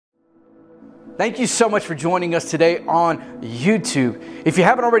Thank you so much for joining us today on YouTube. If you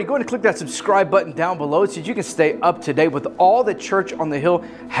haven't already, go ahead and click that subscribe button down below so that you can stay up to date with all that Church on the Hill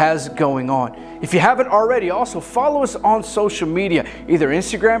has going on. If you haven't already, also follow us on social media, either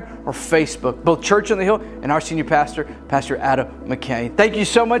Instagram or Facebook, both Church on the Hill and our senior pastor, Pastor Adam McCain. Thank you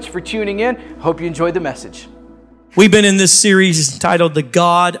so much for tuning in. Hope you enjoyed the message. We've been in this series titled The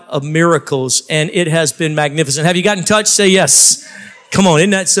God of Miracles, and it has been magnificent. Have you got in touch? Say yes. Come on, isn't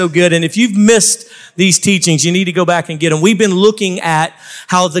that so good? And if you've missed these teachings, you need to go back and get them. We've been looking at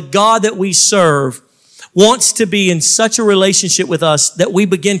how the God that we serve wants to be in such a relationship with us that we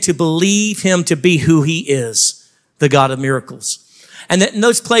begin to believe him to be who he is, the God of miracles. And that in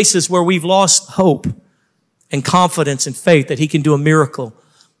those places where we've lost hope and confidence and faith that he can do a miracle,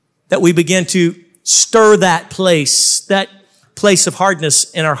 that we begin to stir that place of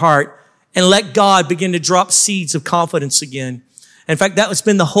hardness in our heart, and let God begin to drop seeds of confidence again. In fact, that has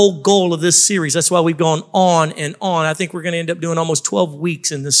been the whole goal of this series. That's why we've gone on and on. I think we're going to end up doing almost 12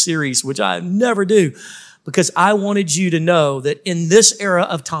 weeks in this series, which I never do, because I wanted you to know that in this era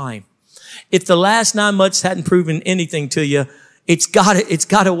of time, if the last 9 months hadn't proven anything to you, it's got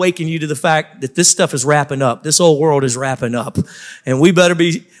to awaken you to the fact that this stuff is wrapping up. This whole world is wrapping up. And we better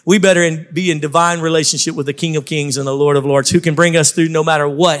be in divine relationship with the King of Kings and the Lord of Lords, who can bring us through no matter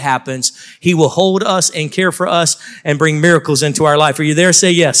what happens. He will hold us and care for us and bring miracles into our life. Are you there?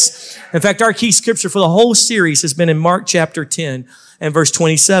 Say yes. In fact, our key scripture for the whole series has been in Mark chapter 10 and verse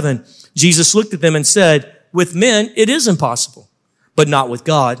 27. Jesus looked at them and said, with men, it is impossible, but not with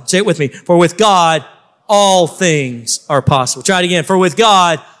God. Say it with me. For with God, all things are possible. Try it again. For with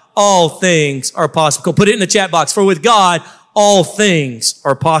God, all things are possible. Go put it in the chat box. For with God, all things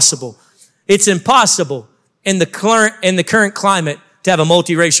are possible. It's impossible in the current climate to have a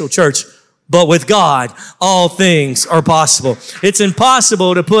multiracial church. But with God, all things are possible. It's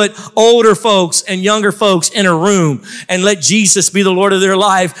impossible to put older folks and younger folks in a room and let Jesus be the Lord of their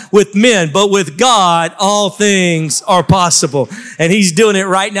life with men. But with God, all things are possible. And he's doing it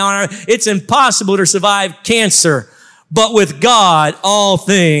right now. It's impossible to survive cancer. But with God, all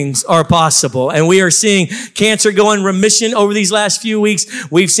things are possible. And we are seeing cancer go in remission over these last few weeks.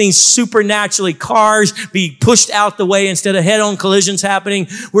 We've seen supernaturally cars be pushed out the way instead of head-on collisions happening.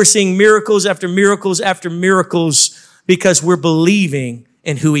 We're seeing miracles after miracles after miracles because we're believing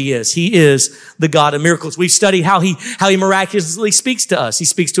in who he is. He is the God of miracles. We've studied how he miraculously speaks to us. He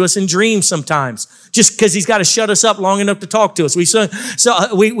speaks to us in dreams sometimes, just because he's got to shut us up long enough to talk to us. We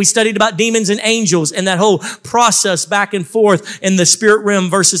studied about demons and angels and that whole process back and forth in the spirit realm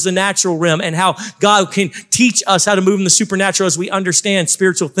versus the natural realm, and how God can teach us how to move in the supernatural as we understand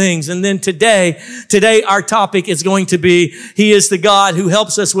spiritual things. And then today our topic is going to be, he is the God who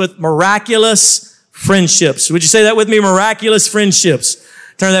helps us with miraculous friendships. Would you say that with me? Miraculous friendships.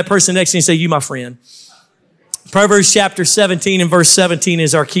 Turn to that person next to you and say, you my friend. Proverbs chapter 17 and verse 17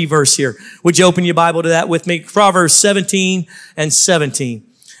 is our key verse here. Would you open your Bible to that with me? Proverbs 17 and 17.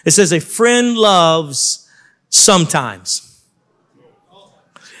 It says, a friend loves sometimes.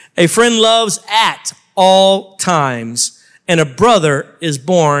 A friend loves at all times, and a brother is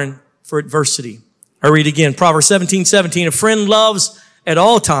born for adversity. I read again, Proverbs 17:17. A friend loves at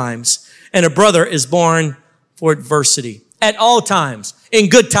all times, and a brother is born for adversity. At all times. In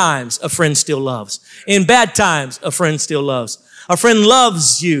good times, a friend still loves. In bad times, a friend still loves. A friend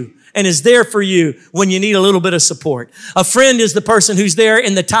loves you and is there for you when you need a little bit of support. A friend is the person who's there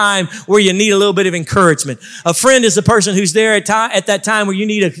in the time where you need a little bit of encouragement. A friend is the person who's there at that time where you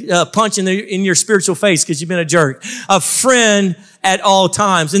need a punch in your spiritual face because you've been a jerk. A friend at all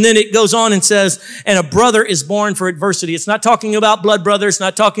times. And then it goes on and says, and a brother is born for adversity. It's not talking about blood brothers,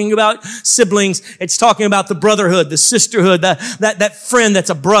 not talking about siblings. It's talking about the brotherhood, the sisterhood, that friend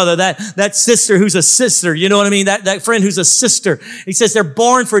that's a brother, that sister who's a sister. You know what I mean? That friend who's a sister. He says they're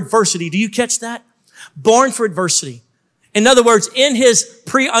born for adversity. Do you catch that? Born for adversity. In other words, in his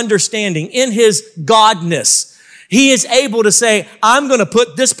pre-understanding, in his godness, he is able to say, I'm going to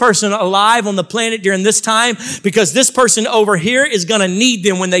put this person alive on the planet during this time because this person over here is going to need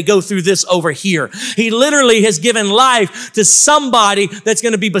them when they go through this over here. He literally has given life to somebody that's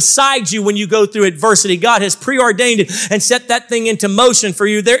going to be beside you when you go through adversity. God has preordained it and set that thing into motion for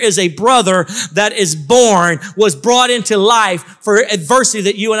you. There is a brother that is born, was brought into life for adversity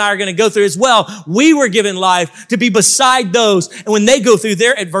that you and I are going to go through as well. We were given life to be beside those, and when they go through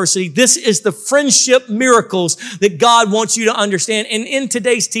their adversity, this is the friendship miracles that God wants you to understand. And in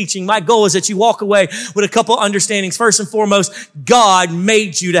today's teaching, my goal is that you walk away with a couple understandings. First and foremost, God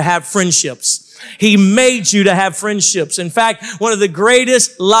made you to have friendships. He made you to have friendships. In fact, one of the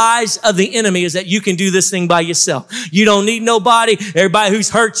greatest lies of the enemy is that you can do this thing by yourself. You don't need nobody. Everybody who's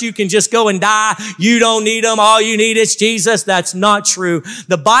hurt you can just go and die. You don't need them. All you need is Jesus. That's not true.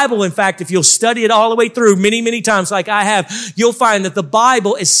 The Bible, in fact, if you'll study it all the way through many, many times like I have, you'll find that the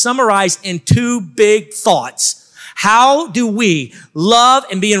Bible is summarized in two big thoughts. How do we love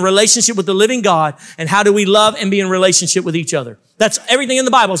and be in relationship with the living God? And how do we love and be in relationship with each other? That's everything in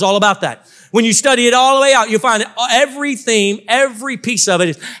the Bible is all about that. When you study it all the way out, you'll find every theme, every piece of it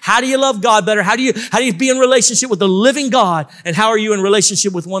is how do you love God better? How do you be in relationship with the living God? And how are you in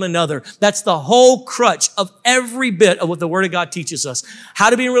relationship with one another? That's the whole crutch of every bit of what the Word of God teaches us. How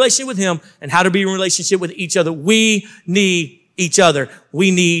to be in relationship with Him and how to be in relationship with each other. We need each other. We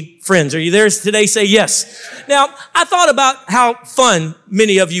need friends. Are you there today? Say yes. Now, I thought about how fun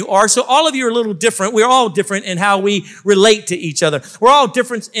many of you are. So all of you are a little different. We're all different in how we relate to each other. We're all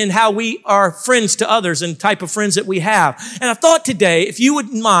different in how we are friends to others and type of friends that we have. And I thought today, if you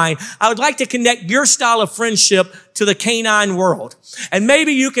wouldn't mind, I would like to connect your style of friendship to the canine world. And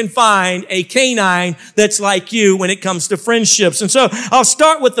maybe you can find a canine that's like you when it comes to friendships. And so I'll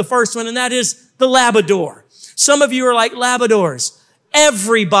start with the first one, and that is the Labrador. Some of you are like Labradors.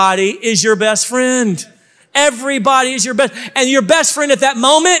 Everybody is your best friend. Everybody is your best. And your best friend at that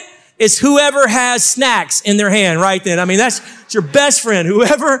moment is whoever has snacks in their hand right then. I mean, that's your best friend.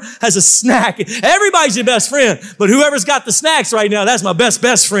 Whoever has a snack. Everybody's your best friend. But whoever's got the snacks right now, that's my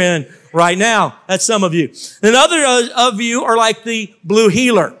best friend right now. That's some of you. And other of you are like the blue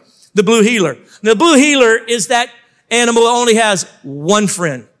heeler. The blue heeler. The blue heeler is that animal that only has one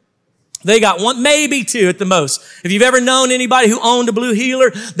friend. They got one, maybe two at the most. If you've ever known anybody who owned a blue heeler,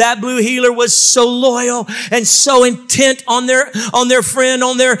 that blue heeler was so loyal and so intent on their friend,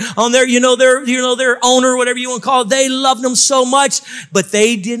 on their owner, whatever you want to call it. They loved them so much, but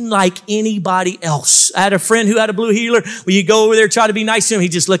they didn't like anybody else. I had a friend who had a blue heeler. When you go over there, try to be nice to him, he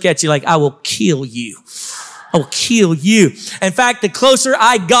just look at you like, I will kill you. I will kill you. In fact, the closer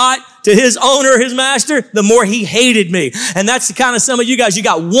I got to his owner, his master, the more he hated me. And that's the kind of some of you guys, you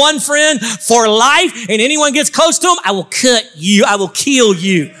got one friend for life, and anyone gets close to him, I will cut you. I will kill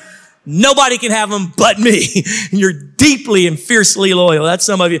you. Nobody can have him but me. And you're deeply and fiercely loyal. That's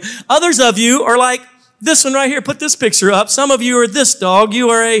some of you. Others of you are like this one right here. Put this picture up. Some of you are this dog. You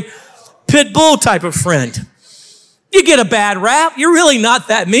are a pit bull type of friend. You get a bad rap. You're really not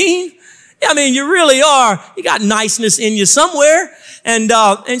that mean. I mean, you really are. You got niceness in you somewhere. And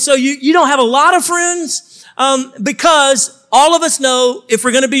so you don't have a lot of friends, because all of us know if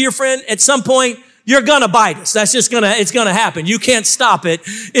we're going to be your friend at some point, you're going to bite us. That's just it's going to happen. You can't stop it.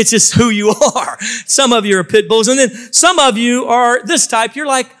 It's just who you are. Some of you are pit bulls. And then some of you are this type. You're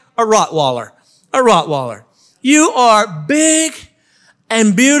like a Rottweiler. A Rottweiler. You are big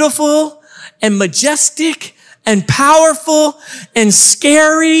and beautiful and majestic and powerful and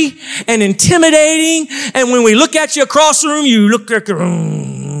scary and intimidating. And when we look at you across the room, you look like,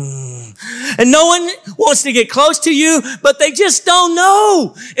 and no one wants to get close to you, but they just don't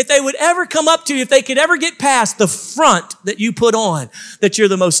know if they would ever come up to you, if they could ever get past the front that you put on, that you're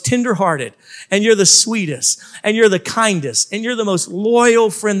the most tenderhearted and you're the sweetest and you're the kindest and you're the most loyal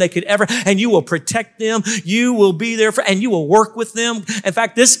friend they could ever, and you will protect them. You will be there and you will work with them. In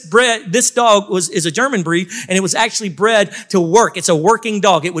fact, this dog is a German breed, and it was actually bred to work. It's a working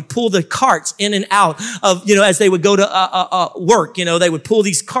dog. It would pull the carts in and out of, as they would go to work, they would pull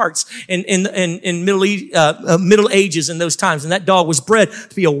these carts in Middle Ages in those times. And that dog was bred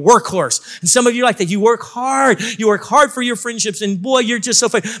to be a workhorse. And some of you like that. You work hard. You work hard for your friendships. And boy, you're just so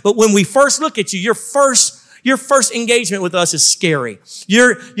funny. But when we first look at you, your first engagement with us is scary.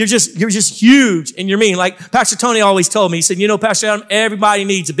 You're just huge and you're mean. Like Pastor Tony always told me, he said, Pastor Adam, everybody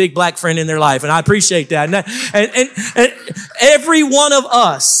needs a big black friend in their life. And I appreciate that. And every one of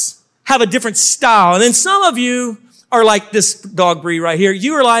us have a different style. And then some of you are like this dog breed right here.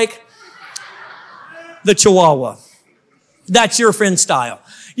 You are like the Chihuahua. That's your friend style.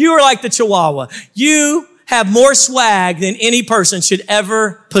 You are like the Chihuahua. You have more swag than any person should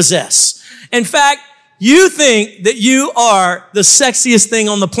ever possess. In fact, you think that you are the sexiest thing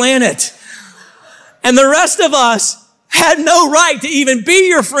on the planet. And the rest of us had no right to even be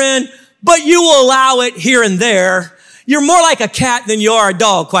your friend, but you will allow it here and there. You're more like a cat than you are a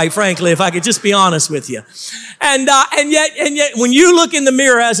dog, quite frankly, if I could just be honest with you. And yet, when you look in the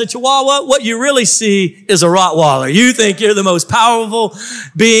mirror as a Chihuahua, what you really see is a Rottweiler. You think you're the most powerful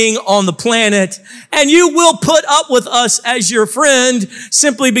being on the planet, and you will put up with us as your friend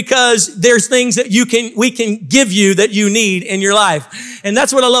simply because there's things that we can give you that you need in your life. And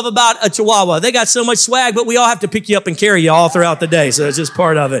that's what I love about a Chihuahua. They got so much swag, but we all have to pick you up and carry you all throughout the day. So it's just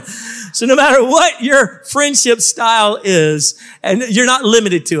part of it. So no matter what your friendship style is, and you're not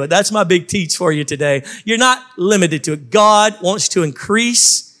limited to it. That's my big teach for you today. You're not limited to it. God wants to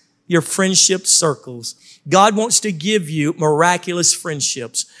increase your friendship circles. God wants to give you miraculous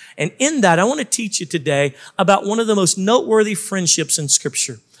friendships. And in that, I want to teach you today about one of the most noteworthy friendships in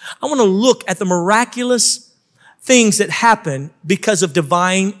Scripture. I want to look at the miraculous things that happen because of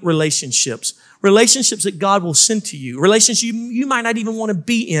divine relationships. Relationships that God will send to you. Relationships you might not even want to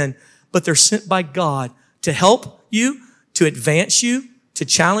be in, but they're sent by God to help you, to advance you, to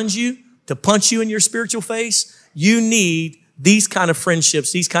challenge you, to punch you in your spiritual face. You need these kind of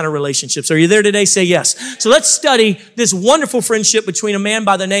friendships, these kind of relationships. Are you there today? Say yes. So let's study this wonderful friendship between a man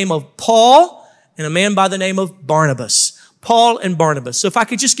by the name of Paul and a man by the name of Barnabas. Paul and Barnabas. So if I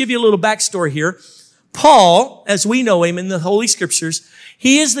could just give you a little backstory here. Paul, as we know him in the Holy Scriptures,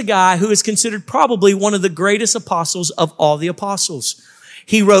 he is the guy who is considered probably one of the greatest apostles of all the apostles.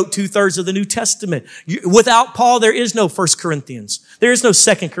 He wrote 2/3 of the New Testament. Without Paul, there is no 1 Corinthians. There is no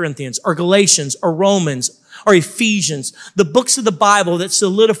 2 Corinthians or Galatians or Romans or Ephesians. The books of the Bible that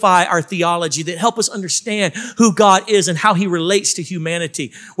solidify our theology, that help us understand who God is and how he relates to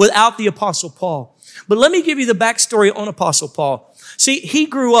humanity without the Apostle Paul. But let me give you the backstory on Apostle Paul. See, he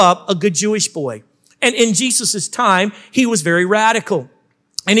grew up a good Jewish boy. And in Jesus' time, he was very radical.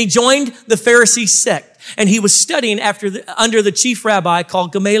 And he joined the Pharisee sect. And he was studying under the chief rabbi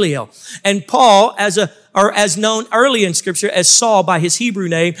called Gamaliel. And Paul, as known early in Scripture as Saul by his Hebrew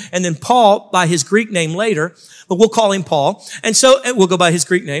name, and then Paul by his Greek name later, but we'll call him Paul. And so we'll go by his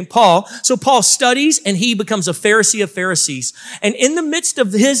Greek name, Paul. So Paul studies and he becomes a Pharisee of Pharisees. And in the midst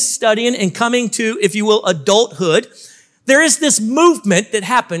of his studying and coming to, if you will, adulthood, there is this movement that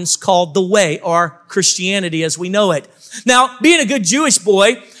happens called the Way, or Christianity as we know it. Now, being a good Jewish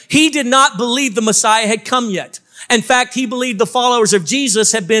boy, he did not believe the Messiah had come yet. In fact, he believed the followers of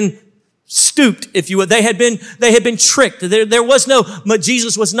Jesus had been stooped, if you would. They had been tricked. There was no,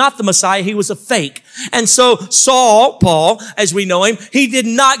 Jesus was not the Messiah. He was a fake. And so Saul, Paul, as we know him, he did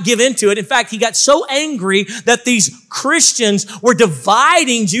not give into it. In fact, he got so angry that these Christians were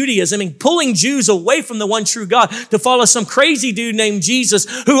dividing Judaism and pulling Jews away from the one true God to follow some crazy dude named Jesus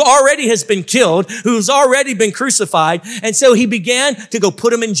who already has been killed, who's already been crucified. And so he began to go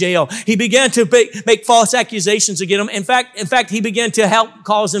put him in jail. He began to make false accusations against him. In fact, he began to help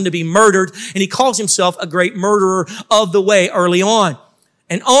cause him to be murdered. And he calls himself a great murderer of the way early on.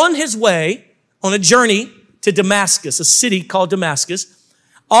 And on his way, on a journey to Damascus, a city called Damascus,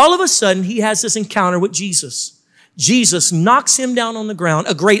 all of a sudden he has this encounter with Jesus. Jesus knocks him down on the ground.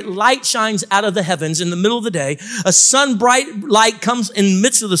 A great light shines out of the heavens in the middle of the day. A bright light comes in the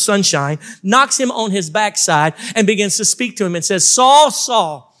midst of the sunshine, knocks him on his backside and begins to speak to him and says, "Saul,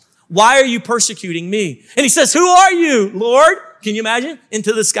 Saul, why are you persecuting me?" And he says, "Who are you, Lord?" Can you imagine?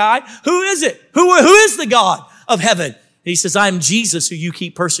 Into the sky. Who is it? Who is the God of heaven? And he says, "I am Jesus who you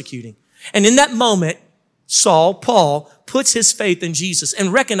keep persecuting." And in that moment, Paul, puts his faith in Jesus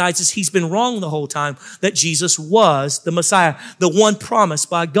and recognizes he's been wrong the whole time, that Jesus was the Messiah, the one promised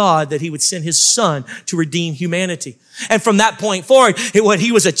by God that he would send his son to redeem humanity. And from that point forward,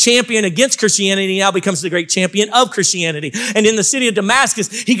 he was a champion against Christianity, now becomes the great champion of Christianity. And in the city of Damascus,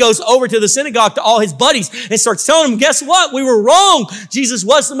 he goes over to the synagogue to all his buddies and starts telling them, "Guess what? We were wrong. Jesus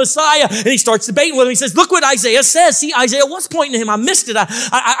was the Messiah." And he starts debating with them. He says, "Look what Isaiah says. See, Isaiah was pointing to him. I missed it.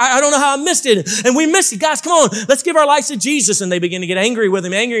 I don't know how I missed it. And we missed it. Guys, come on. Let's give our lives to Jesus." And they begin to get angry with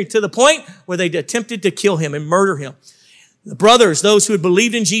him, angry to the point where they attempted to kill him and murder him. The brothers, those who had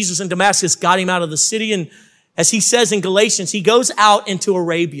believed in Jesus in Damascus, got him out of the city. And as he says in Galatians, he goes out into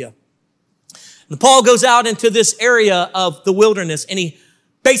Arabia. And Paul goes out into this area of the wilderness, and he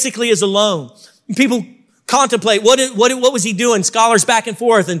basically is alone. People contemplate, what was he doing? Scholars back and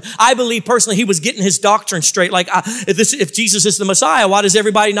forth. And I believe personally he was getting his doctrine straight. Like, if Jesus is the Messiah, why does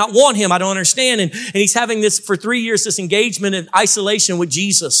everybody not want him? I don't understand. And he's having this for 3 years, this engagement and isolation with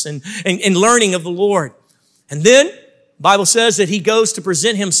Jesus and learning of the Lord. And then the Bible says that he goes to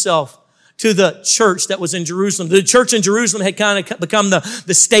present himself to the church that was in Jerusalem. The church in Jerusalem had kind of become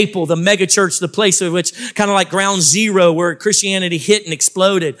the staple, the mega church, the place of which kind of like ground zero where Christianity hit and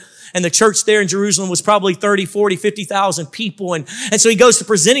exploded. And the church there in Jerusalem was probably 30, 40, 50,000 people. And so he goes to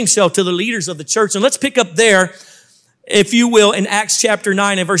present himself to the leaders of the church. And let's pick up there if you will, in Acts chapter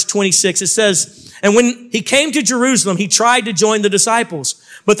 9 and verse 26, it says, and when he came to Jerusalem, he tried to join the disciples,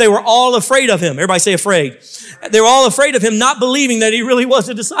 but they were all afraid of him. Everybody say afraid. They were all afraid of him, not believing that he really was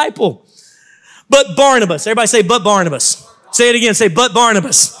a disciple. But Barnabas, everybody say, but Barnabas. Say it again, say, but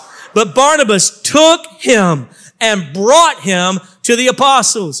Barnabas. But Barnabas took him and brought him to the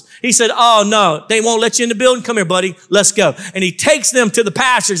apostles. He said, oh no, they won't let you in the building. Come here, buddy. Let's go. And he takes them to the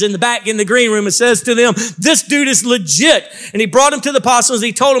pastors in the back in the green room and says to them, this dude is legit. And he brought him to the apostles.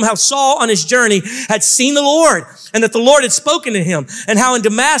 He told them how Saul on his journey had seen the Lord and that the Lord had spoken to him and how in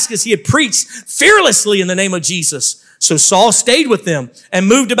Damascus he had preached fearlessly in the name of Jesus. So Saul stayed with them and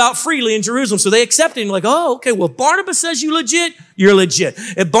moved about freely in Jerusalem. So they accepted him like, oh, okay, well, if Barnabas says you legit, you're legit.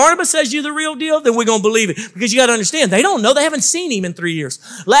 If Barnabas says you're the real deal, then we're going to believe it. Because you got to understand, they don't know. They haven't seen him in 3 years.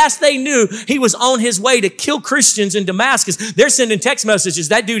 Last they knew, he was on his way to kill Christians in Damascus. They're sending text messages.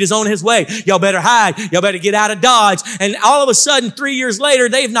 That dude is on his way. Y'all better hide. Y'all better get out of Dodge. And all of a sudden, 3 years later,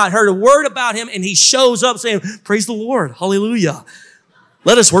 they've not heard a word about him. And he shows up saying, praise the Lord. Hallelujah.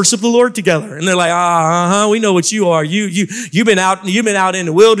 Let us worship the Lord together. And they're like, we know what you are. You've been out in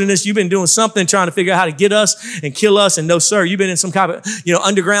the wilderness. You've been doing something trying to figure out how to get us and kill us. And no, sir, you've been in some kind of,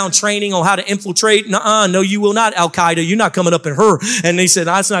 underground training on how to infiltrate. No, you will not, Al-Qaeda. You're not coming up in her. And they said,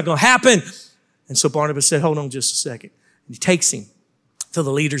 that's not going to happen. And so Barnabas said, hold on just a second. And he takes him to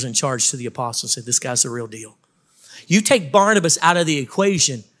the leaders in charge, to the apostles, and said, this guy's the real deal. You take Barnabas out of the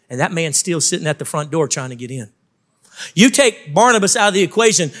equation, and that man's still sitting at the front door trying to get in. You take Barnabas out of the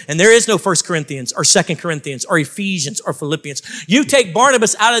equation, and there is no 1 Corinthians or 2 Corinthians or Ephesians or Philippians. You take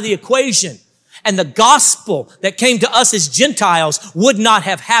Barnabas out of the equation, and the gospel that came to us as Gentiles would not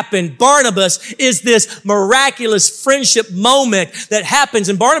have happened. Barnabas is this miraculous friendship moment that happens,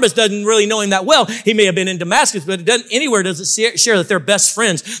 and Barnabas doesn't really know him that well. He may have been in Damascus, but anywhere does it share that they're best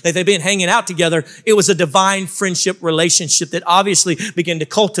friends, that they've been hanging out together. It was a divine friendship relationship that obviously began to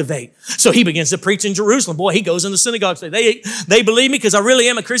cultivate. So he begins to preach in Jerusalem. Boy, he goes in the synagogue, say, they believe me because I really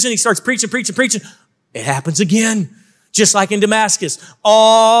am a Christian. He starts preaching. It happens again. Just like in Damascus,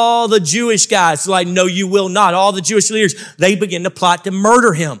 all the Jewish guys like, no, you will not. All the Jewish leaders, they begin to plot to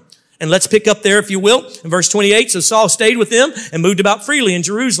murder him. And let's pick up there, if you will, in verse 28. So Saul stayed with them and moved about freely in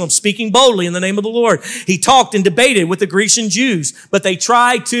Jerusalem, speaking boldly in the name of the Lord. He talked and debated with the Grecian Jews, but they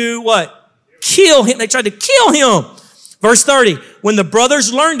tried to what? Kill him. They tried to kill him. Verse 30, when the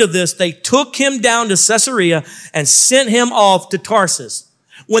brothers learned of this, they took him down to Caesarea and sent him off to Tarsus.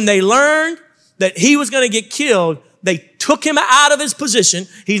 When they learned that he was going to get killed, they took him out of his position.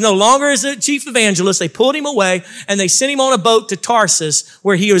 He's no longer as a chief evangelist. They pulled him away and they sent him on a boat to Tarsus,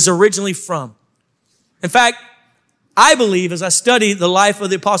 where he was originally from. In fact, I believe, as I study the life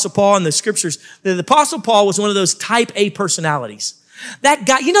of the Apostle Paul and the scriptures, that the Apostle Paul was one of those type A personalities. That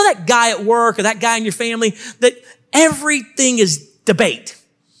guy, that guy at work or that guy in your family, that everything is debate.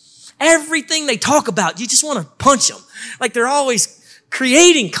 Everything they talk about, you just want to punch them. Like they're always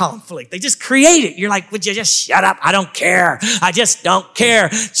creating conflict. They just create it. You're like, would you just shut up? I don't care. I just don't care.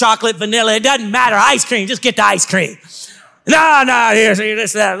 Chocolate, vanilla, it doesn't matter. Ice cream, just get the ice cream. No, here's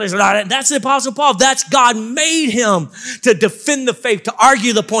this, that. That's the Apostle Paul. That's God made him to defend the faith, to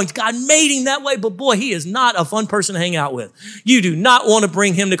argue the points. God made him that way, but boy, he is not a fun person to hang out with. You do not want to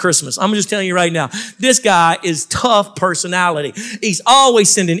bring him to Christmas. I'm just telling you right now, this guy is tough personality. He's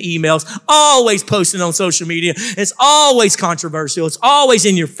always sending emails, always posting on social media. It's always controversial. It's always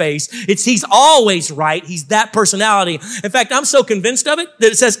in your face. He's always right. He's that personality. In fact, I'm so convinced of it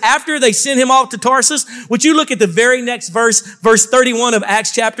that it says after they sent him off to Tarsus, would you look at the very next verse 31 of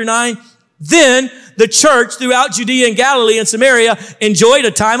Acts chapter 9. Then the church throughout Judea and Galilee and Samaria enjoyed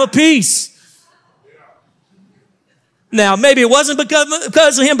a time of peace. Now, maybe it wasn't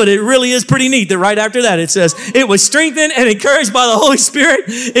because of him, but it really is pretty neat that right after that it says, it was strengthened and encouraged by the Holy Spirit.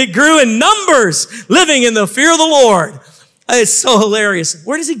 It grew in numbers, living in the fear of the Lord. It's so hilarious.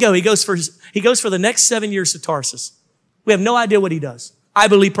 Where does he go? He goes for the next 7 years to Tarsus. We have no idea what he does. I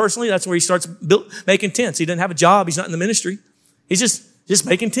believe personally that's where he starts making tents. He doesn't have a job. He's not in the ministry. He's just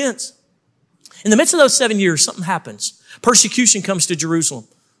making tents. In the midst of those 7 years, something happens. Persecution comes to Jerusalem.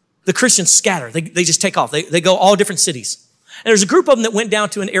 The Christians scatter. They just take off. They go all different cities. And there's a group of them that went down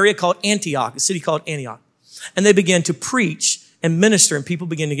to an area called Antioch, a city called Antioch. And they began to preach and minister, and people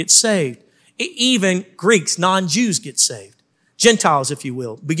begin to get saved. Even Greeks, non-Jews get saved. Gentiles, if you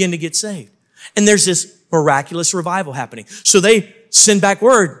will, begin to get saved. And there's this miraculous revival happening. So they send back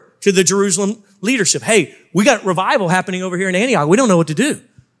word to the Jerusalem leadership. Hey, we got revival happening over here in Antioch. We don't know what to do.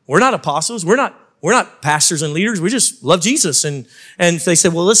 We're not apostles. We're not pastors and leaders. We just love Jesus. And they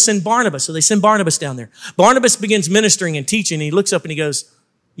said, well, let's send Barnabas. So they send Barnabas down there. Barnabas begins ministering and teaching. And he looks up and he goes,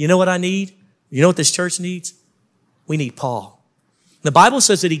 you know what I need? You know what this church needs? We need Paul. The Bible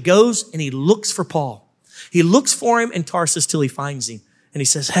says that he goes and he looks for Paul. He looks for him in Tarsus till he finds him. And he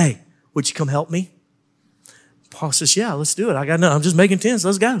says, hey, would you come help me? Paul says, yeah, let's do it. I'm just making tents.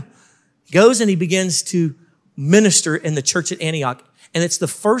 Let's go. He goes and he begins to minister in the church at Antioch. And it's the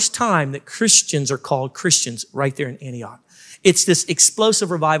first time that Christians are called Christians right there in Antioch. It's this explosive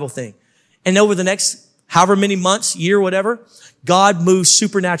revival thing. And over the next however many months, year, whatever, God moves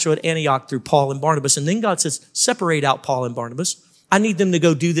supernatural at Antioch through Paul and Barnabas. And then God says, separate out Paul and Barnabas. I need them to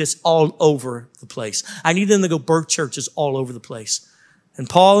go do this all over the place. I need them to go birth churches all over the place. And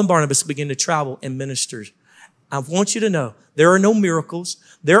Paul and Barnabas begin to travel and minister. I want you to know, there are no miracles.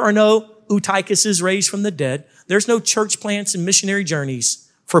 There are no Eutychuses raised from the dead. There's no church plants and missionary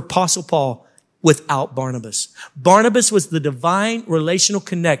journeys for Apostle Paul without Barnabas. Barnabas was the divine relational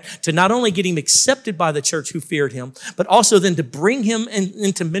connect to not only get him accepted by the church who feared him, but also then to bring him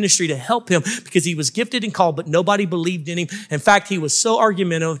into ministry to help him because he was gifted and called, but nobody believed in him. In fact, he was so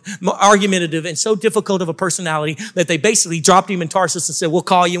argumentative and so difficult of a personality that they basically dropped him in Tarsus and said, we'll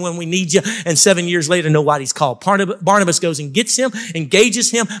call you when we need you. And 7 years later, nobody's called. Barnabas goes and gets him,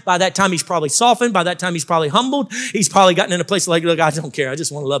 engages him. By that time, he's probably softened. By that time, he's probably humbled. He's probably gotten in a place like, look, I don't care. I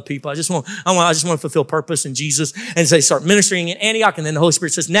just want to love people. I just want to fulfill purpose in Jesus. And so they start ministering in Antioch. And then the Holy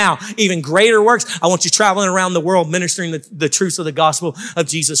Spirit says, now, even greater works. I want you traveling around the world, ministering the truths of the gospel of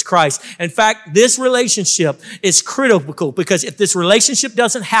Jesus Christ. In fact, this relationship is critical because if this relationship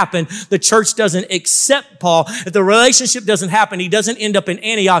doesn't happen, the church doesn't accept Paul. If the relationship doesn't happen, he doesn't end up in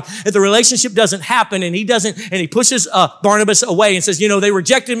Antioch. If the relationship doesn't happen and he pushes Barnabas away and says, they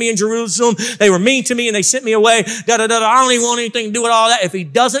rejected me in Jerusalem. They were mean to me and they sent me away. I don't even want anything to do with all that. If he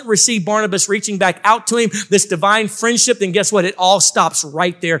doesn't receive Barnabas reaching back out to him, this divine friendship, then guess what? It all stops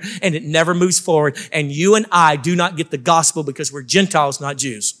right there and it never moves forward. And you and I do not get the gospel because we're Gentiles, not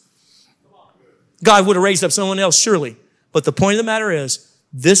Jews. God would have raised up someone else, surely. But the point of the matter is,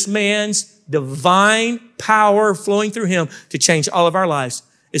 this man's divine power flowing through him to change all of our lives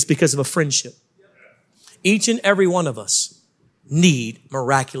is because of a friendship. Each and every one of us need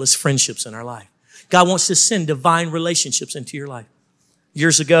miraculous friendships in our life. God wants to send divine relationships into your life.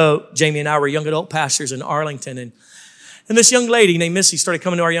 Years ago, Jamie and I were young adult pastors in Arlington, and this young lady named Missy started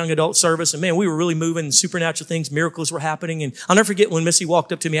coming to our young adult service, and man, we were really moving, and supernatural things, miracles were happening. And I'll never forget when Missy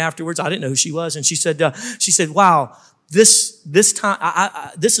walked up to me afterwards. I didn't know who she was, and she said, "Wow, this time,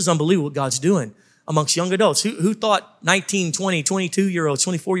 this is unbelievable what God's doing amongst young adults. Who thought 19, 20, 22-year-olds,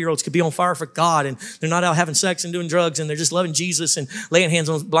 24-year-olds could be on fire for God, and they're not out having sex and doing drugs, and they're just loving Jesus and laying hands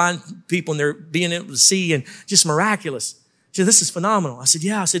on blind people, and they're being able to see, and just miraculous." She said, "This is phenomenal." I said,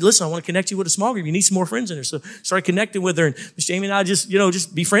 "Yeah." I said, "Listen, I want to connect you with a small group. You need some more friends in there." So started connecting with her, and Miss Jamie and I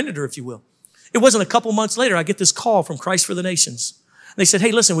just befriended her, if you will. It wasn't a couple months later, I get this call from Christ for the Nations. And they said,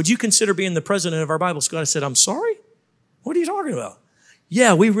 "Hey, listen, would you consider being the president of our Bible school?" I said, "I'm sorry? What are you talking about?"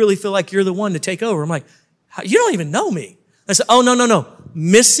 "Yeah, we really feel like you're the one to take over." I'm like, "You don't even know me." I said, "Oh, no.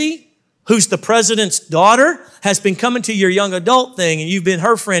 Missy, who's the president's daughter, has been coming to your young adult thing, and you've been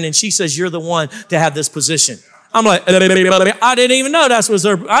her friend, and she says you're the one to have this position." I'm like, I didn't even know that was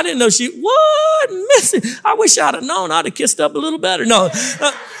her. I didn't know what? Missy? I wish I'd have known. I'd have kissed up a little better. No.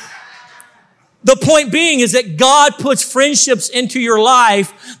 The point being is that God puts friendships into your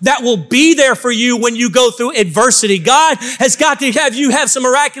life that will be there for you when you go through adversity. God has got to have you have some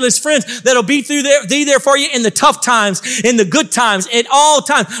miraculous friends that'll be there for you in the tough times, in the good times, at all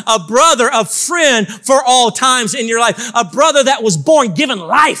times. A brother, a friend for all times in your life. A brother that was born, given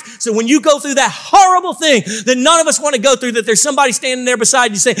life. So when you go through that horrible thing that none of us want to go through, that there's somebody standing there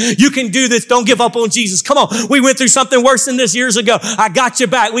beside you saying, "You can do this. Don't give up on Jesus. Come on. We went through something worse than this years ago. I got your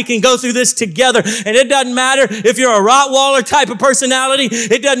back. We can go through this together." And it doesn't matter if you're a Rottweiler type of personality.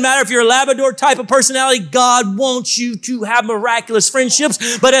 It doesn't matter if you're a Labrador type of personality. God wants you to have miraculous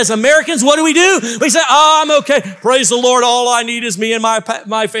friendships. But as Americans, what do? We say, "Oh, I'm okay. Praise the Lord. All I need is me and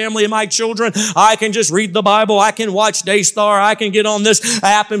my family and my children. I can just read the Bible. I can watch Daystar. I can get on this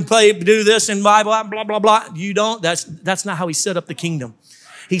app and do this and Bible, blah, blah, blah." You don't. That's not how he set up the kingdom.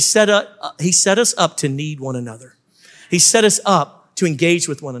 He set us up to need one another. He set us up to engage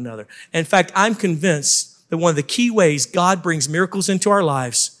with one another. In fact, I'm convinced that one of the key ways God brings miracles into our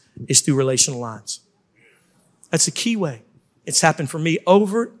lives is through relational lines. That's the key way. It's happened for me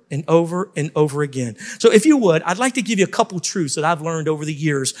over and over and over again. So if you would, I'd like to give you a couple truths that I've learned over the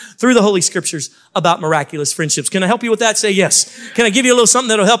years through the Holy Scriptures about miraculous friendships. Can I help you with that? Say yes. Can I give you a little something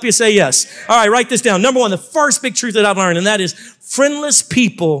that'll help you? Say yes. All right, write this down. Number one, the first big truth that I've learned, and that is friendless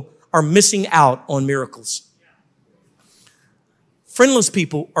people are missing out on miracles. Friendless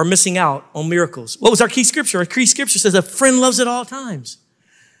people are missing out on miracles. What was our key scripture? Our key scripture says a friend loves at all times.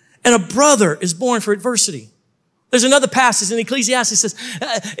 And a brother is born for adversity. There's another passage in Ecclesiastes that says,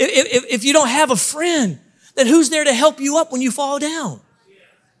 if you don't have a friend, then who's there to help you up when you fall down?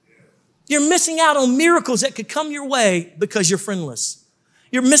 You're missing out on miracles that could come your way because you're friendless.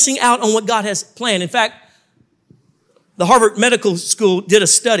 You're missing out on what God has planned. In fact, the Harvard Medical School did a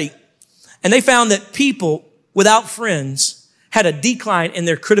study, and they found that people without friends had a decline in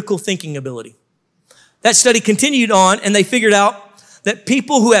their critical thinking ability. That study continued on, and they figured out that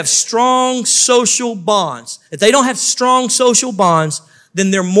people who have strong social bonds, if they don't have strong social bonds,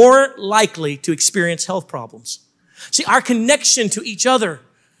 then they're more likely to experience health problems. See, our connection to each other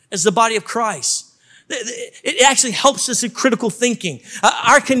as the body of Christ, it actually helps us in critical thinking.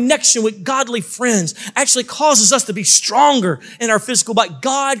 Our connection with godly friends actually causes us to be stronger in our physical body.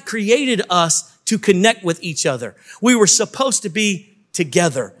 God created us to connect with each other. We were supposed to be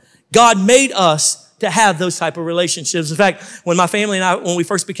together. God made us to have those type of relationships. In fact, when my family and I, when we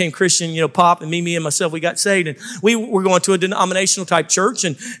first became Christian, Pop and me and myself, we got saved, and we were going to a denominational type church,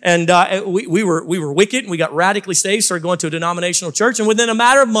 and we were wicked, and we got radically saved, started going to a denominational church, and within a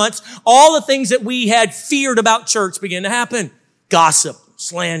matter of months, all the things that we had feared about church began to happen. Gossip,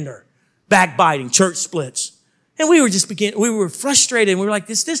 slander, backbiting, church splits. And we were frustrated, and we were like,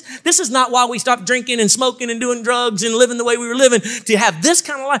 this is not why we stopped drinking and smoking and doing drugs and living the way we were living, to have this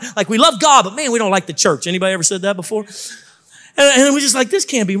kind of life. Like, we love God, but man, we don't like the church. Anybody ever said that before? And we're just like, this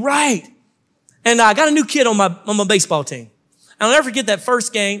can't be right. And I got a new kid on my baseball team. And I'll never forget that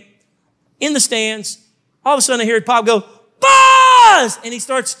first game in the stands. All of a sudden I hear Pop go, Buzz! And he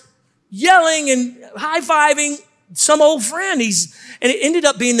starts yelling and high-fiving some old friend. And it ended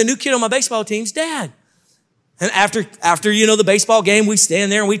up being the new kid on my baseball team's dad. And after the baseball game, we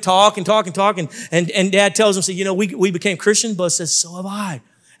stand there and we talk, and Dad tells him, we became Christian. Buzz says, so have I.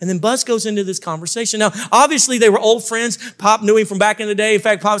 And then Buzz goes into this conversation. Now, obviously, they were old friends. Pop knew him from back in the day. In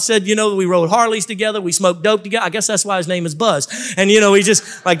fact, Pop said, we rode Harleys together. We smoked dope together. I guess that's why his name is Buzz. And, he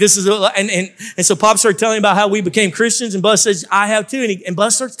just, like, this is, and so Pop started telling about how we became Christians, and Buzz says, I have too. And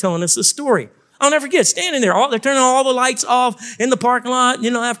Buzz starts telling us the story. I'll never forget, standing there, they're turning all the lights off in the parking lot,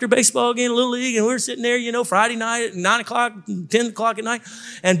 after baseball game, Little League, and we were sitting there, Friday night at 9 o'clock, 10 o'clock at night,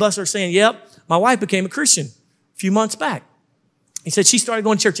 and Buzz started saying, yep, my wife became a Christian a few months back. He said she started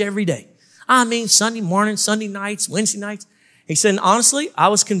going to church every day. I mean, Sunday morning, Sunday nights, Wednesday nights. He said, and honestly, I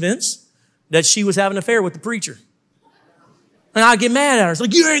was convinced that she was having an affair with the preacher. And I'd get mad at her. It's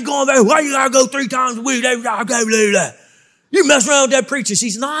like, you ain't going back. Why you gotta go 3 times a week? I can't believe that. You mess around with that preacher. She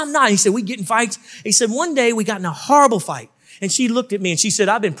said, no, I'm not. He said, we get in fights. He said, one day we got in a horrible fight. And she looked at me and she said,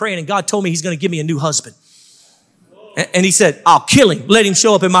 I've been praying and God told me he's going to give me a new husband. And he said, I'll kill him. Let him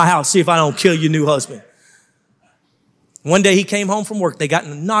show up in my house. See if I don't kill your new husband. One day he came home from work. They got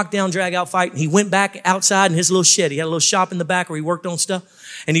in a knockdown, drag out fight. And he went back outside in his little shed. He had a little shop in the back where he worked on stuff.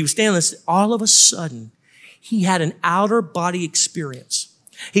 And he was standing there. All of a sudden, he had an outer body experience.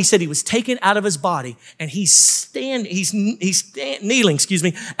 He said he was taken out of his body and he's kneeling,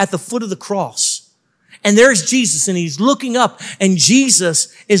 at the foot of the cross. And there's Jesus and he's looking up and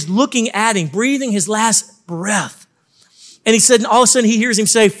Jesus is looking at him, breathing his last breath. And he said, and all of a sudden he hears him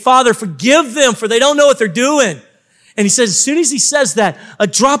say, Father, forgive them for they don't know what they're doing. And he says, as soon as he says that, a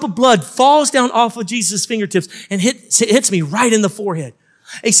drop of blood falls down off of Jesus' fingertips and hits me right in the forehead.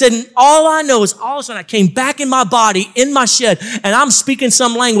 He said, and all I know is all of a sudden I came back in my body, in my shed, and I'm speaking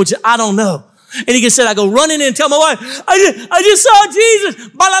some language that I don't know. And he said, I go running in and tell my wife, I just saw Jesus.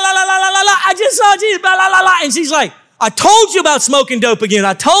 Ba la la la la la la. I just saw Jesus. Ba la la la. And she's like, I told you about smoking dope again.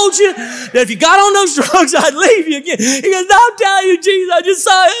 I told you that if you got on those drugs, I'd leave you again. He goes, I'm telling you, Jesus, I just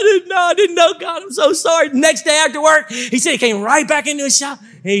saw it. I didn't know, God. I'm so sorry. The next day after work, he said he came right back into his shop.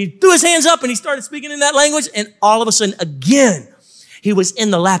 And he threw his hands up and he started speaking in that language. And all of a sudden, again, he was in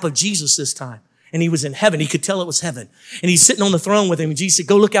the lap of Jesus this time. And he was in heaven. He could tell it was heaven. And he's sitting on the throne with him. And Jesus said,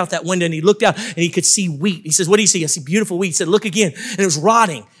 go look out that window. And he looked out and he could see wheat. He says, what do you see? I see beautiful wheat. He said, look again. And it was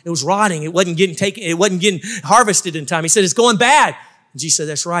rotting. It was rotting. It wasn't getting taken. It wasn't getting harvested in time. He said, it's going bad. And Jesus said,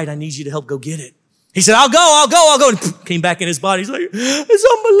 that's right. I need you to help go get it. He said, I'll go. And came back in his body. He's like,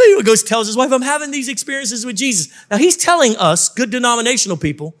 it's unbelievable. He goes, tells his wife, I'm having these experiences with Jesus. Now he's telling us, good denominational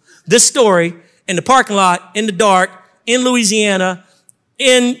people, this story in the parking lot, in the dark, in Louisiana,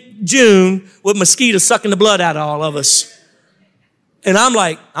 in June, with mosquitoes sucking the blood out of all of us. And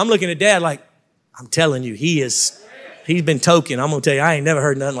I'm looking at Dad like, I'm telling you, he's been token. I'm going to tell you, I ain't never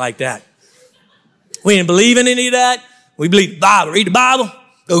heard nothing like that. We didn't believe in any of that. We believe the Bible. Read the Bible,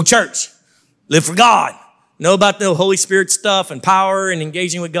 go to church, live for God. Know about the Holy Spirit stuff and power and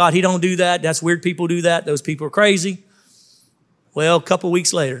engaging with God. He don't do that. That's weird people do that. Those people are crazy. Well, a couple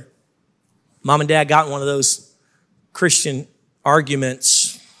weeks later, Mom and Dad got in one of those Christian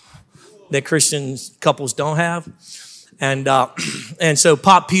arguments that Christian couples don't have. And so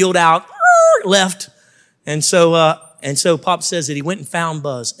Pop peeled out, left. And so Pop says that he went and found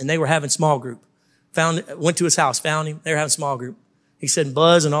Buzz, and they were having small group. Went to his house, found him. They were having small group. He said,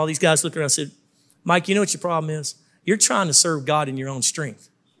 Buzz and all these guys looked around and said, Mike, you know what your problem is? You're trying to serve God in your own strength.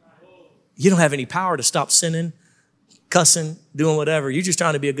 You don't have any power to stop sinning, cussing, doing whatever. You're just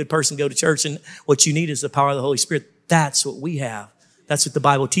trying to be a good person, go to church, and what you need is the power of the Holy Spirit. That's what we have. That's what the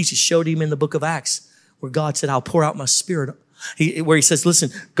Bible teaches. Showed him in the book of Acts, where God said, I'll pour out my spirit. Where he says, listen,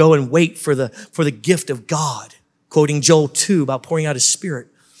 go and wait for the gift of God. Quoting Joel 2 about pouring out his spirit.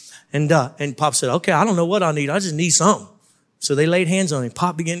 And Pop said, okay, I don't know what I need. I just need something. So they laid hands on him.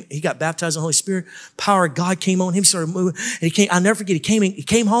 He got baptized in the Holy Spirit. Power of God came on him, started moving. And I'll never forget, he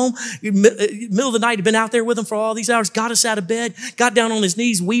came home, middle of the night, he'd been out there with him for all these hours, got us out of bed, got down on his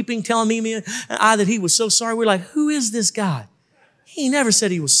knees, weeping, telling me and I that he was so sorry. We're like, who is this guy? He never said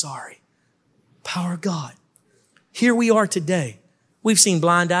he was sorry. Power of God. Here we are today. We've seen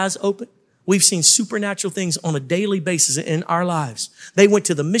blind eyes open. We've seen supernatural things on a daily basis in our lives. They went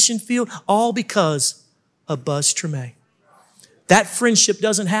to the mission field all because of Buzz Treme. That friendship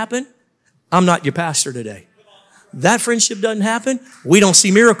doesn't happen. I'm not your pastor today. That friendship doesn't happen. We don't see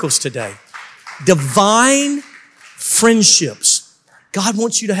miracles today. Divine friendships. God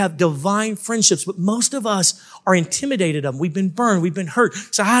wants you to have divine friendships, but most of us are intimidated of them. We've been burned. We've been hurt.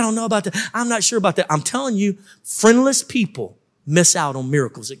 So I don't know about that. I'm not sure about that. I'm telling you, friendless people miss out on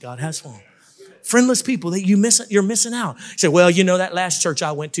miracles that God has for them. Friendless people that you're missing out. You say, well, that last church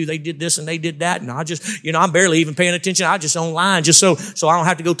I went to, they did this and they did that. And I just, I'm barely even paying attention. I just online just so I don't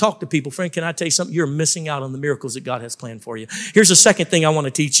have to go talk to people. Friend, can I tell you something? You're missing out on the miracles that God has planned for you. Here's the second thing I want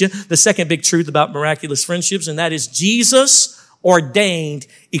to teach you. The second big truth about miraculous friendships, and that is Jesus ordained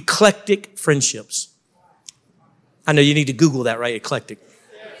eclectic friendships. I know you need to Google that, right? Eclectic.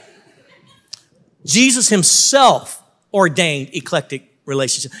 Jesus himself ordained eclectic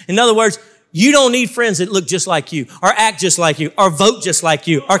relationships. In other words, you don't need friends that look just like you, or act just like you, or vote just like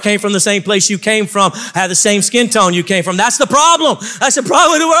you, or came from the same place you came from, have the same skin tone you came from. That's the problem. That's the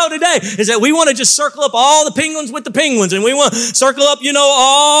problem in the world today, is that we want to just circle up all the penguins with the penguins, and we want to circle up,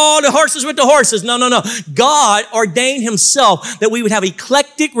 all the horses with the horses. No. God ordained himself that we would have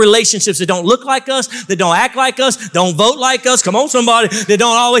eclectic relationships that don't look like us, that don't act like us, don't vote like us. Come on, somebody. That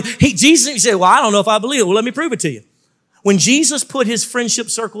don't always. Jesus, he said, well, I don't know if I believe it. Well, let me prove it to you. When Jesus put his friendship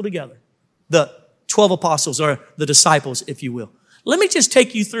circle together, the 12 apostles, or the disciples, if you will. Let me just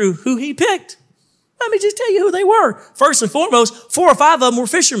take you through who he picked. Let me just tell you who they were. First and foremost, 4 or 5 of them were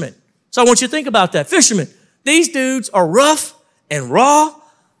fishermen. So I want you to think about that. Fishermen. These dudes are rough and raw.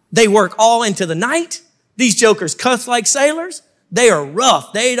 They work all into the night. These jokers cuss like sailors. They are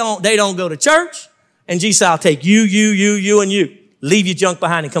rough. They don't go to church. And Jesus said, I'll take you, and you. Leave your junk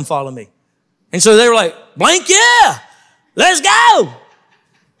behind and come follow me. And so they were like, blank, yeah, let's go.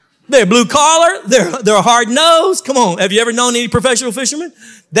 They're blue collar. They're hard nosed. Come on. Have you ever known any professional fishermen?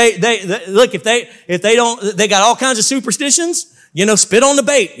 They look, if they don't, they got all kinds of superstitions. Spit on the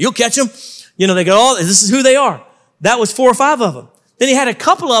bait. You'll catch them. They go, this is who they are. That was 4 or 5 of them. Then he had a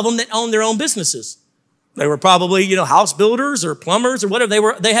couple of them that owned their own businesses. They were probably, house builders or plumbers or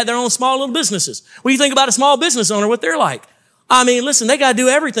whatever. They had their own small little businesses. What do you think about a small business owner, what they're like? I mean, listen, they got to do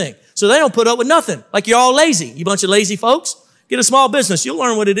everything. So they don't put up with nothing. Like you're all lazy. You bunch of lazy folks. Get a small business. You'll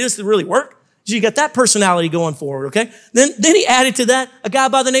learn what it is to really work. So you got that personality going forward, okay? Then he added to that a guy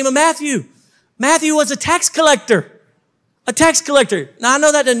by the name of Matthew. Matthew was a tax collector. A tax collector. Now, I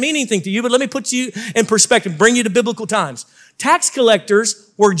know that doesn't mean anything to you, but let me put you in perspective, bring you to biblical times. Tax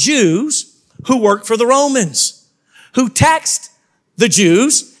collectors were Jews who worked for the Romans, who taxed the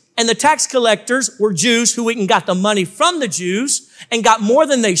Jews, and the tax collectors were Jews who went and got the money from the Jews and got more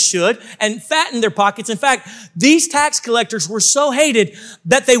than they should and fattened their pockets. In fact, these tax collectors were so hated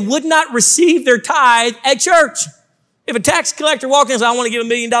that they would not receive their tithe at church. If a tax collector walked in and said, I want to give $1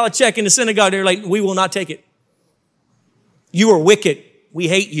 million check in the synagogue, they're like, we will not take it. You are wicked. We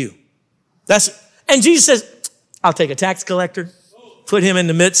hate you. And Jesus says, I'll take a tax collector. Put him in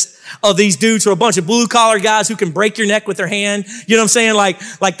the midst of these dudes who are a bunch of blue collar guys who can break your neck with their hand. You know what I'm saying?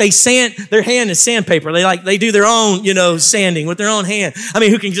 Like they sand, their hand is sandpaper. They do their own, sanding with their own hand. I mean,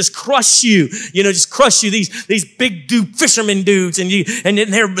 who can just crush you, just crush you. These big dude fisherman dudes and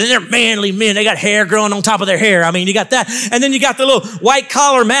they're manly men. They got hair growing on top of their hair. I mean, you got that. And then you got the little white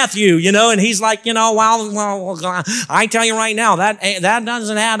collar Matthew, and he's like, well, I tell you right now, that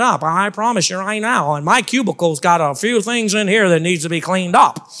doesn't add up. I promise you right now. And my cubicle's got a few things in here that needs to be cleaned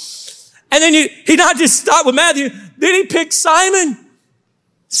up. And then he not just stopped with Matthew, then he picked Simon.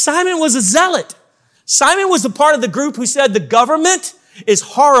 Simon was a zealot. Simon was the part of the group who said the government is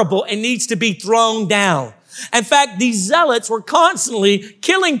horrible and needs to be thrown down. In fact, these zealots were constantly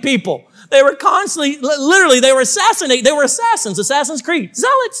killing people. They were constantly, literally, they were assassinating. They were assassins, Assassin's Creed.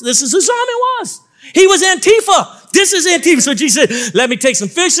 Zealots. This is who Simon was. He was Antifa. This is Antifa. So Jesus said, let me take some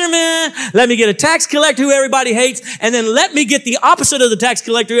fishermen. Let me get a tax collector who everybody hates. And then let me get the opposite of the tax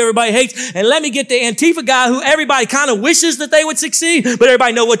collector who everybody hates. And let me get the Antifa guy who everybody kind of wishes that they would succeed, but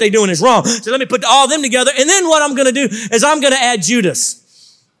everybody know what they're doing is wrong. So let me put all of them together. And then what I'm going to do is I'm going to add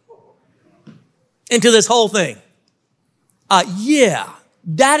Judas into this whole thing.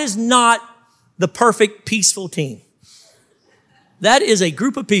 That is not the perfect, peaceful team. That is a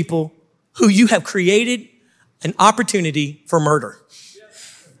group of people who you have created an opportunity for murder.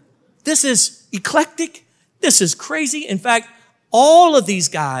 This is eclectic. This is crazy. In fact, all of these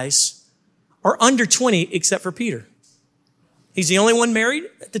guys are under 20 except for Peter. He's the only one married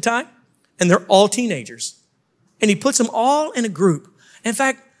at the time, and they're all teenagers. And he puts them all in a group. In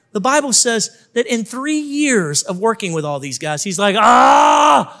fact, the Bible says that in 3 years of working with all these guys, he's like,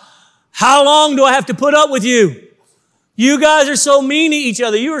 how long do I have to put up with you? You guys are so mean to each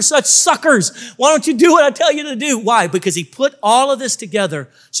other. You are such suckers. Why don't you do what I tell you to do? Why? Because he put all of this together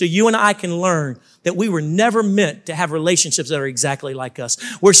so you and I can learn that we were never meant to have relationships that are exactly like us.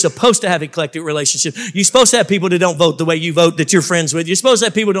 We're supposed to have eclectic relationships. You're supposed to have people that don't vote the way you vote, that you're friends with. You're supposed to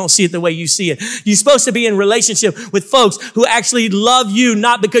have people who don't see it the way you see it. You're supposed to be in relationship with folks who actually love you,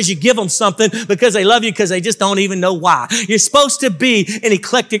 not because you give them something, because they love you because they just don't even know why. You're supposed to be in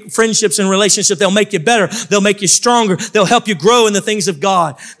eclectic friendships and relationships. They'll make you better. They'll make you stronger. They'll help you grow in the things of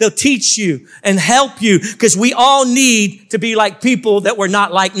God. They'll teach you and help you because we all need to be like people that we're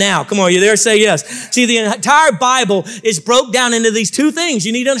not like now. Come on, you there? Say yes. See, the entire Bible is broke down into these two things.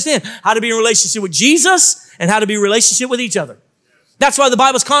 You need to understand how to be in relationship with Jesus and how to be in relationship with each other. That's why the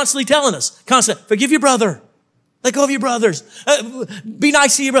Bible's constantly telling us, forgive your brother. Let go of your brothers. Be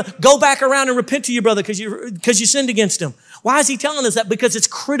nice to your brother. Go back around and repent to your brother because you sinned against him. Why is he telling us that? Because it's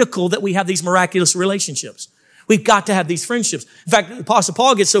critical that we have these miraculous relationships. We've got to have these friendships. In fact, Apostle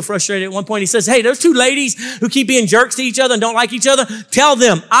Paul gets so frustrated at one point. He says, hey, those two ladies who keep being jerks to each other and don't like each other, tell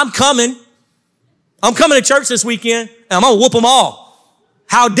them, I'm coming to church this weekend and I'm going to whoop them all.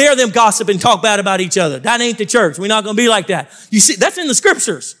 How dare them gossip and talk bad about each other? That ain't the church. We're not going to be like that. You see, that's in the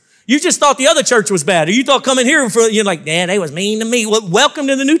scriptures. You just thought the other church was bad, or you thought coming here you're like, man, they was mean to me. Well, welcome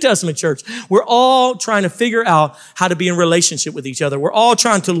to the New Testament church. We're all trying to figure out how to be in relationship with each other. We're all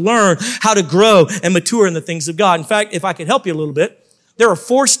trying to learn how to grow and mature in the things of God. In fact, if I could help you a little bit, there are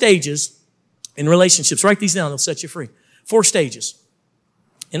 4 stages in relationships. Write these down. They'll set you free. 4 stages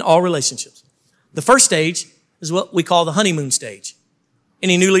in all relationships. The first stage is what we call the honeymoon stage.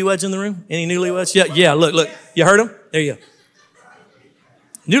 Any newlyweds in the room? Any newlyweds? Yeah, look. You heard them? There you go.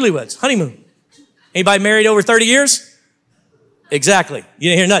 Newlyweds, honeymoon. Anybody married over 30 years? Exactly. You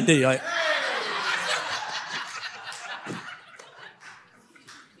didn't hear nothing, did you? Like,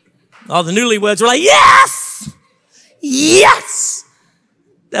 all the newlyweds were like, yes! Yes!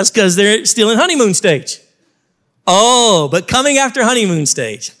 That's because they're still in honeymoon stage. Oh, but coming after honeymoon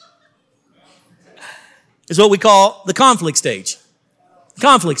stage is what we call the conflict stage. The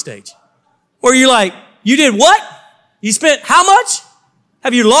conflict stage. Where you're like, you did what? You spent how much?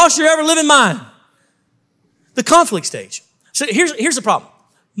 Have you lost your ever-living mind? The conflict stage. So here's the problem.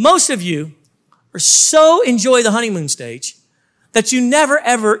 Most of you are so enjoy the honeymoon stage that you never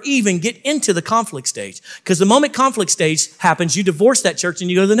ever even get into the conflict stage. Because the moment conflict stage happens, you divorce that church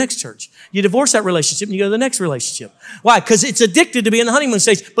and you go to the next church. You divorce that relationship and you go to the next relationship. Why? Because it's addicted to be in the honeymoon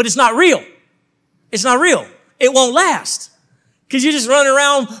stage, but it's not real. It's not real. It won't last. Because you just run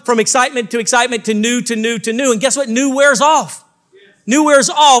around from excitement to new to new to new. And guess what? New wears off. New wears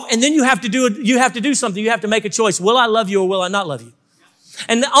off, and then you have to do something. You have to make a choice. Will I love you or will I not love you?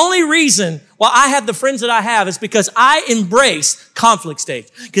 And the only reason why I have the friends that I have is because I embrace conflict stage.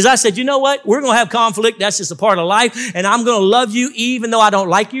 Because I said, you know what? We're going to have conflict. That's just a part of life. And I'm going to love you even though I don't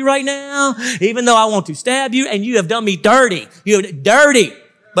like you right now, even though I want to stab you, and you have done me dirty. You're dirty.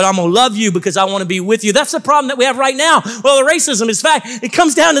 But I'm going to love you because I want to be with you. That's the problem that we have right now. Well, the racism is fact. It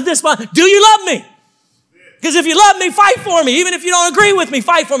comes down to this one. Do you love me? Because if you love me, fight for me. Even if you don't agree with me,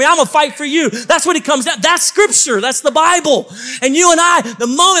 fight for me. I'm going to fight for you. That's what it comes down. That's scripture. That's the Bible. And you and I, the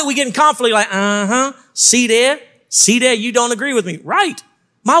moment we get in conflict, like, see there, you don't agree with me. Right.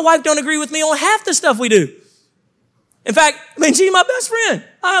 My wife don't agree with me on half the stuff we do. In fact, she's my best friend.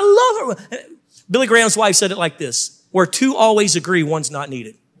 I love her. Billy Graham's wife said it like this: where 2 always agree, one's not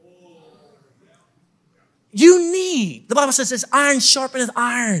needed. The Bible says iron sharpeneth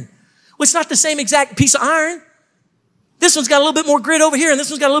iron. Well, it's not the same exact piece of iron. This one's got a little bit more grit over here, and this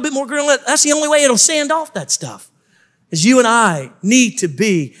one's got a little bit more grit on that. That's the only way it'll sand off that stuff. is you and I need to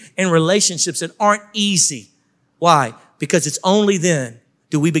be in relationships that aren't easy. Why? Because it's only then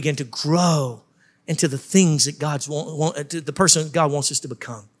do we begin to grow into the things that the person God wants us to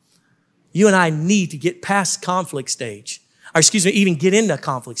become. You and I need to get past conflict stage. Even get into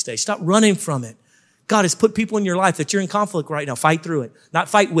conflict stage. Stop running from it. God has put people in your life that you're in conflict right now. Fight through it. Not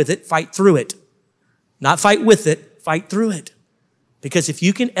fight with it, fight through it. Not fight with it, fight through it. Because if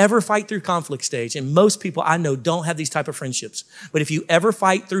you can ever fight through conflict stage, and most people I know don't have these type of friendships, but if you ever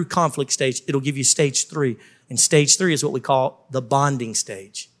fight through conflict stage, it'll give you stage 3. And stage 3 is what we call the bonding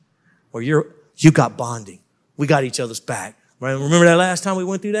stage, where you got bonding. We got each other's back. Remember that last time we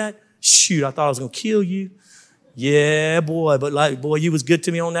went through that? Shoot, I thought I was going to kill you. Yeah, boy, but boy, you was good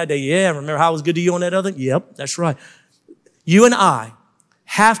to me on that day. Yeah, remember how I was good to you on that other? Yep, that's right. You and I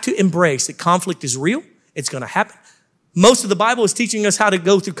have to embrace that conflict is real. It's going to happen. Most of the Bible is teaching us how to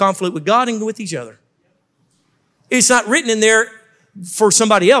go through conflict with God and with each other. It's not written in there for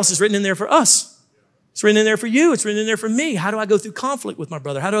somebody else. It's written in there for us. It's written in there for you. It's written in there for me. How do I go through conflict with my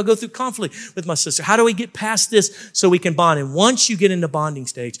brother? How do I go through conflict with my sister? How do we get past this so we can bond? And once you get into bonding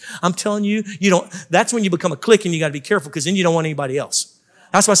stage, I'm telling you, that's when you become a clique, and you got to be careful, because then you don't want anybody else.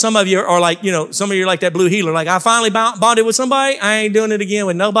 That's why some of you are like, some of you are like that blue healer. Like, I finally bonded with somebody. I ain't doing it again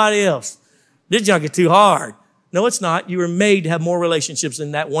with nobody else. This junk is too hard. No, it's not. You were made to have more relationships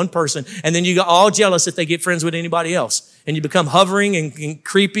than that one person. And then you get all jealous if they get friends with anybody else. And you become hovering and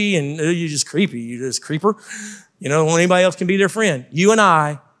creepy, and you're just creepy. You're just creeper. Anybody else can be their friend. You and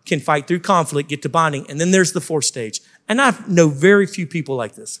I can fight through conflict, get to bonding. And then there's the 4th stage. And I know very few people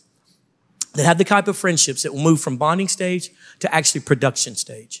like this that have the type of friendships that will move from bonding stage to actually production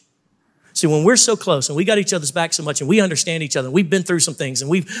stage. See, when we're so close and we got each other's back so much and we understand each other, we've been through some things,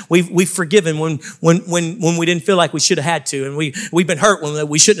 and we've forgiven when we didn't feel like we should have had to, and we've been hurt when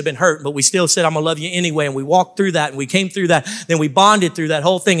we shouldn't have been hurt, but we still said, I'm gonna love you anyway, and we walked through that and we came through that, then we bonded through that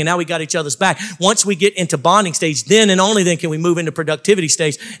whole thing, and now we got each other's back. Once we get into bonding stage, then and only then can we move into productivity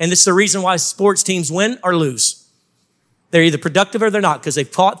stage. And this is the reason why sports teams win or lose. They're either productive or they're not, because they've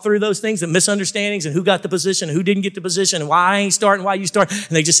fought through those things and misunderstandings and who got the position and who didn't get the position and why I ain't starting, why you start. And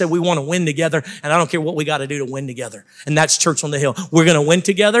they just said, we want to win together, and I don't care what we got to do to win together. And that's Church on the Hill. We're going to win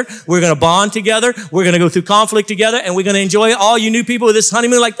together. We're going to bond together. We're going to go through conflict together, and we're going to enjoy it. All you new people with this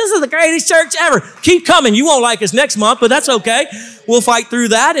honeymoon, like, this is the greatest church ever. Keep coming. You won't like us next month, but that's okay. We'll fight through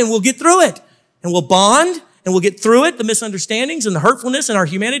that, and we'll get through it. And we'll bond, and we'll get through it, the misunderstandings and the hurtfulness and our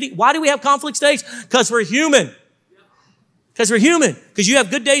humanity. Why do we have conflict stage? Because we're human. Because we're human. Because you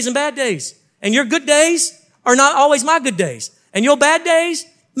have good days and bad days. And your good days are not always my good days. And your bad days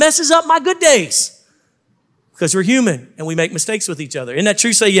messes up my good days. Because we're human and we make mistakes with each other. Isn't that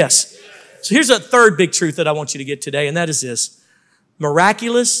true? Say yes. So here's a third big truth that I want you to get today, and that is this.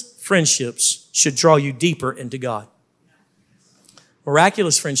 Miraculous friendships should draw you deeper into God.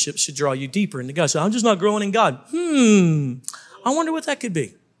 Miraculous friendships should draw you deeper into God. So I'm just not growing in God. I wonder what that could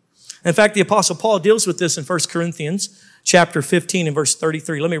be. In fact, the Apostle Paul deals with this in 1 Corinthians chapter 15 and verse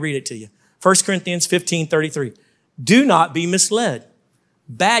 33. Let me read it to you. 1 Corinthians 15:33. Do not be misled.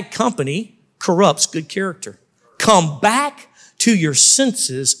 Bad company corrupts good character. Come back to your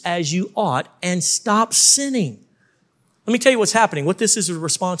senses as you ought and stop sinning. Let me tell you what's happening, what this is a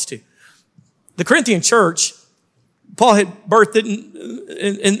response to. The Corinthian church, Paul had birthed it,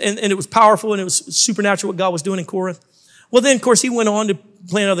 and it was powerful, and it was supernatural what God was doing in Corinth. Well, then, of course, he went on to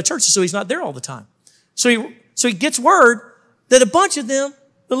plant other churches, so he's not there all the time. So he gets word that a bunch of them,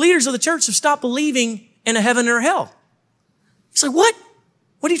 the leaders of the church, have stopped believing in a heaven or hell. He's like, what?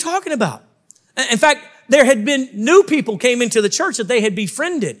 What are you talking about? In fact, there had been new people came into the church that they had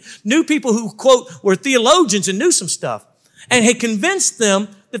befriended. New people who, quote, were theologians and knew some stuff, and had convinced them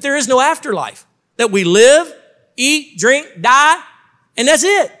that there is no afterlife, that we live, eat, drink, die, and that's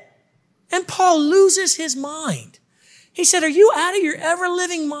it. And Paul loses his mind. He said, are you out of your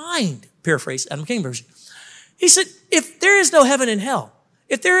ever-living mind? Paraphrase, Adam McCain version. He said, if there is no heaven and hell,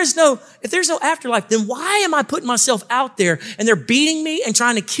 if there's no afterlife, then why am I putting myself out there and they're beating me and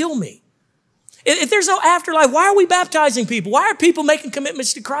trying to kill me? If there's no afterlife, why are we baptizing people? Why are people making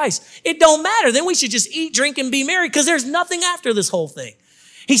commitments to Christ? It don't matter. Then we should just eat, drink, and be merry, because there's nothing after this whole thing.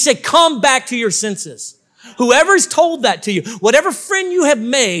 He said, come back to your senses. Whoever's told that to you, whatever friend you have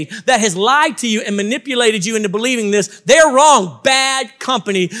made that has lied to you and manipulated you into believing this, they're wrong. Bad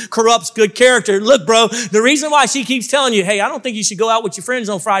company corrupts good character. Look, bro, the reason why she keeps telling you, hey, I don't think you should go out with your friends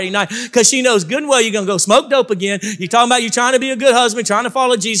on Friday night, because she knows good and well you're going to go smoke dope again. You're talking about you trying to be a good husband, trying to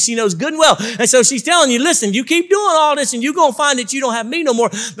follow Jesus. She knows good and well. And so she's telling you, listen, you keep doing all this and you're going to find that you don't have me no more.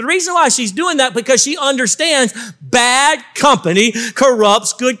 The reason why she's doing that, because she understands Bad company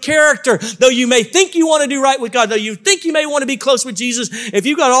corrupts good character. Though you may think you want to do right with God, though you think you may want to be close with Jesus, if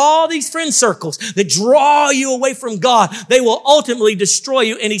you've got all these friend circles that draw you away from God, they will ultimately destroy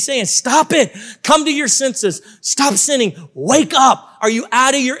you. And he's saying, stop it. Come to your senses. Stop sinning. Wake up. Are you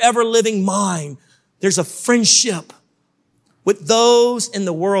out of your ever-living mind? There's a friendship with those in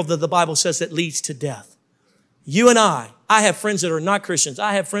the world that the Bible says that leads to death. You and I have friends that are not Christians.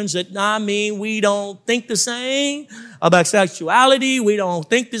 I have friends that, we don't think the same about sexuality. We don't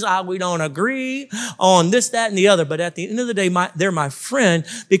think this, we don't agree on this, that, and the other. But at the end of the day, they're my friend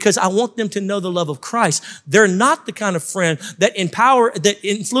because I want them to know the love of Christ. They're not the kind of friend that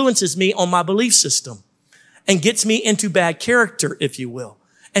influences me on my belief system and gets me into bad character, if you will.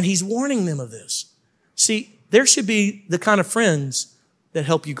 And he's warning them of this. See, there should be the kind of friends that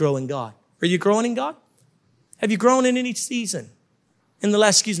help you grow in God. Are you growing in God? Have you grown in any season? In the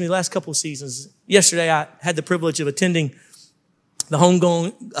last couple of seasons. Yesterday, I had the privilege of attending the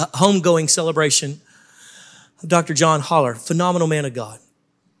homegoing celebration of Dr. John Holler, phenomenal man of God.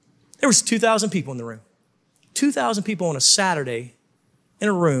 There was 2,000 people in the room. 2,000 people on a Saturday in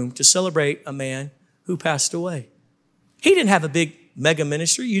a room to celebrate a man who passed away. He didn't have a big mega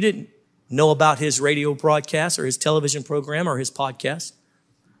ministry. You didn't know about his radio broadcast or his television program or his podcast.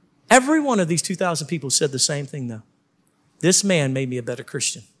 Every one of these 2,000 people said the same thing, though. This man made me a better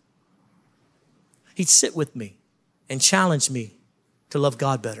Christian. He'd sit with me and challenge me to love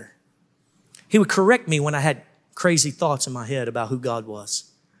God better. He would correct me when I had crazy thoughts in my head about who God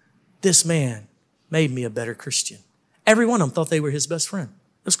was. This man made me a better Christian. Every one of them thought they were his best friend.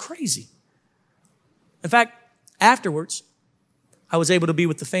 It was crazy. In fact, afterwards, I was able to be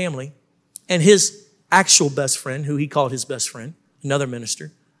with the family, and his actual best friend, who he called his best friend, another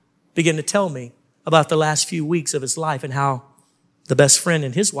minister, began to tell me about the last few weeks of his life and how the best friend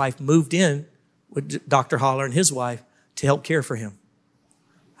and his wife moved in with Dr. Holler and his wife to help care for him.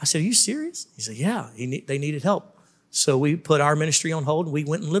 I said, are you serious? He said, yeah, they needed help. So we put our ministry on hold and we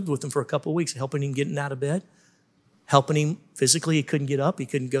went and lived with him for a couple of weeks, helping him getting out of bed, helping him physically. He couldn't get up. He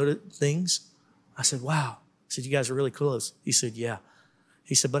couldn't go to things. I said, wow. I said, you guys are really close. He said, yeah.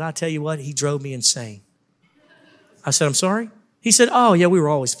 He said, but I tell you what, he drove me insane. I said, I'm sorry? He said, oh, yeah, we were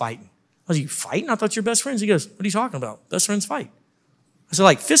always fighting. I was like, you fighting? I thought you were best friends. He goes, what are you talking about? Best friends fight. I said,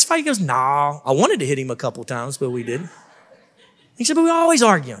 like fist fight? He goes, no. I wanted to hit him a couple times, but we didn't. He said, but we always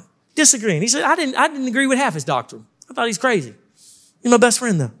arguing, disagreeing. He said, I didn't agree with half his doctrine. I thought he's crazy. He's my best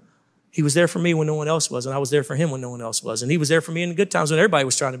friend, though. He was there for me when no one else was, and I was there for him when no one else was. And he was there for me in the good times when everybody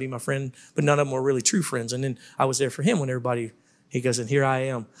was trying to be my friend, but none of them were really true friends. And then I was there for him when he goes, and here I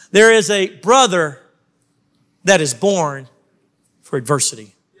am. There is a brother that is born for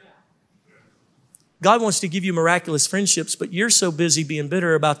adversity. God wants to give you miraculous friendships, but you're so busy being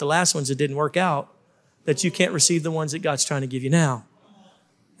bitter about the last ones that didn't work out that you can't receive the ones that God's trying to give you now.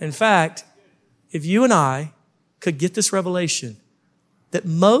 In fact, if you and I could get this revelation that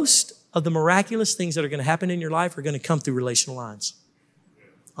most of the miraculous things that are going to happen in your life are going to come through relational lines.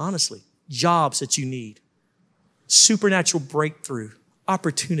 Honestly, jobs that you need, supernatural breakthrough,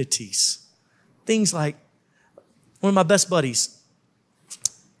 opportunities, things like one of my best buddies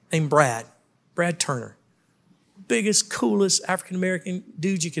named Brad Turner, biggest, coolest African-American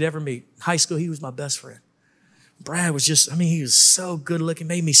dude you could ever meet. In high school, he was my best friend. Brad was he was so good looking,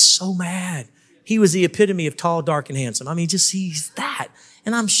 made me so mad. He was the epitome of tall, dark, and handsome. He's that.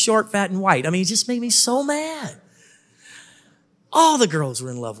 And I'm short, fat, and white. It just made me so mad. All the girls were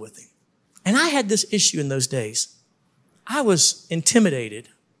in love with him. And I had this issue in those days. I was intimidated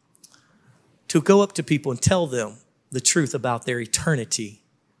to go up to people and tell them the truth about their eternity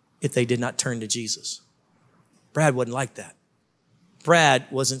if they did not turn to Jesus. Brad wasn't like that. Brad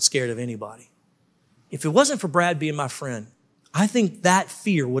wasn't scared of anybody. If it wasn't for Brad being my friend, I think that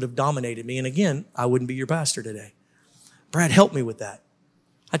fear would have dominated me. And again, I wouldn't be your pastor today. Brad helped me with that.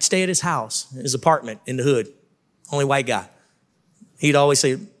 I'd stay at his house, his apartment in the hood. Only white guy. He'd always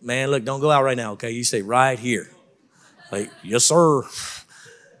say, man, look, don't go out right now, okay? You stay right here. Like, yes, sir.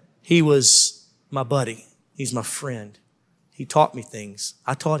 He was my buddy. He's my friend. He taught me things.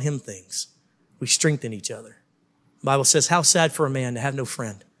 I taught him things. We strengthen each other. The Bible says, how sad for a man to have no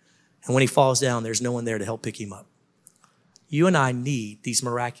friend. And when he falls down, there's no one there to help pick him up. You and I need these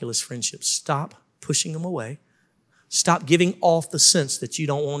miraculous friendships. Stop pushing them away. Stop giving off the sense that you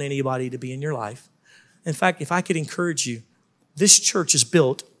don't want anybody to be in your life. In fact, if I could encourage you, this church is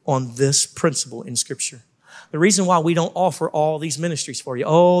built on this principle in Scripture. The reason why we don't offer all these ministries for you.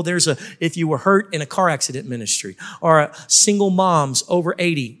 If you were hurt in a car accident ministry, or a single moms over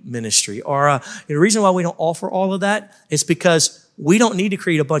 80 ministry, or the reason why we don't offer all of that is because We don't need to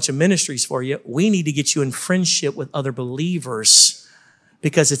create a bunch of ministries for you. We need to get you in friendship with other believers,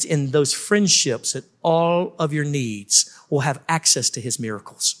 because it's in those friendships that all of your needs will have access to his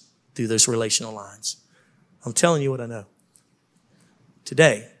miracles through those relational lines. I'm telling you what I know.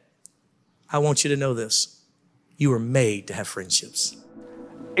 Today, I want you to know this. You were made to have friendships.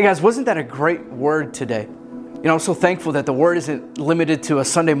 Hey guys, wasn't that a great word today? You know, I'm so thankful that the word isn't limited to a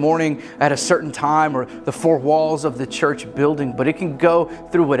Sunday morning at a certain time or the four walls of the church building, but it can go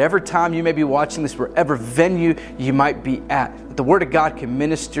through whatever time you may be watching this, wherever venue you might be at. The word of God can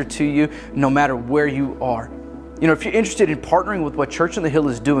minister to you no matter where you are. You know, if you're interested in partnering with what Church on the Hill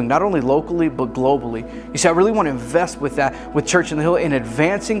is doing, not only locally, but globally, you say, I really want to invest with that, with Church on the Hill in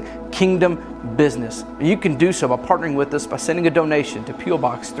advancing kingdom business. And you can do so by partnering with us by sending a donation to P.O.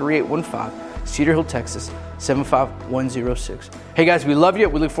 Box 3815, Cedar Hill, Texas, 75106. Hey guys, we love you.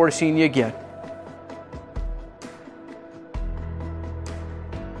 We look forward to seeing you again.